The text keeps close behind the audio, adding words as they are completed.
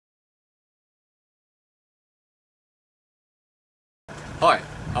Hi,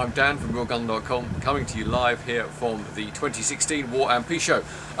 I'm Dan from realgun.com, coming to you live here from the 2016 War and Peace Show.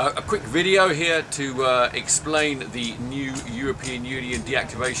 A quick video here to explain the new European Union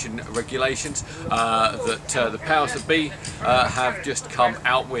deactivation regulations that the powers that be have just come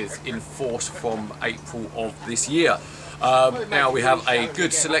out with in force from April of this year. Now we have a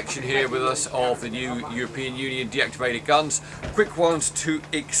good selection here with us of the new European Union deactivated guns. Quick ones to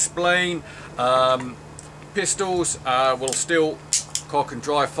explain. Pistols will still cock and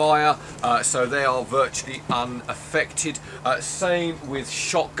dry fire, so they are virtually unaffected. Same with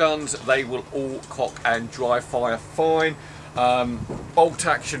shotguns, they will all cock and dry fire fine. Bolt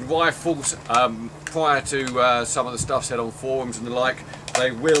action rifles, prior to some of the stuff said on forums and the like,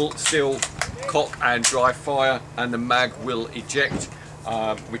 they will still cock and dry fire and the mag will eject,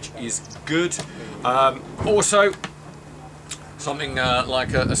 which is good. Also, something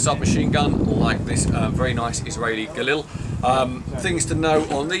like a submachine gun, like this very nice Israeli Galil. Things to know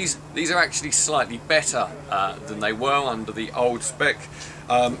on these are actually slightly better than they were under the old spec.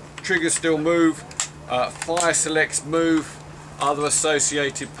 Triggers still move, fire selects move, other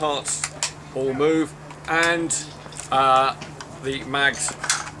associated parts all move, and the mags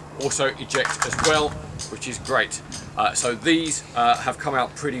also eject as well, which is great. So these have come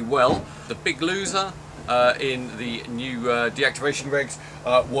out pretty well. The big loser in the new deactivation regs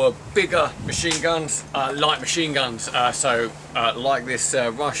were bigger machine guns, light machine guns, like this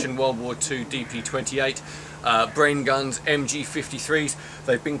Russian World War II DP-28 brain guns, MG53s.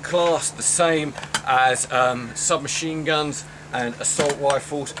 They've been classed the same as submachine guns and assault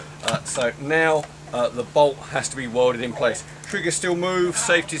rifles, so now the bolt has to be welded in place. Triggers still move,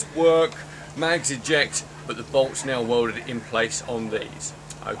 safeties work, mags eject, but the bolt's now welded in place on these.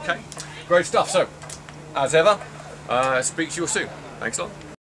 Okay, great stuff. So as ever, speak to you all soon. Thanks a lot.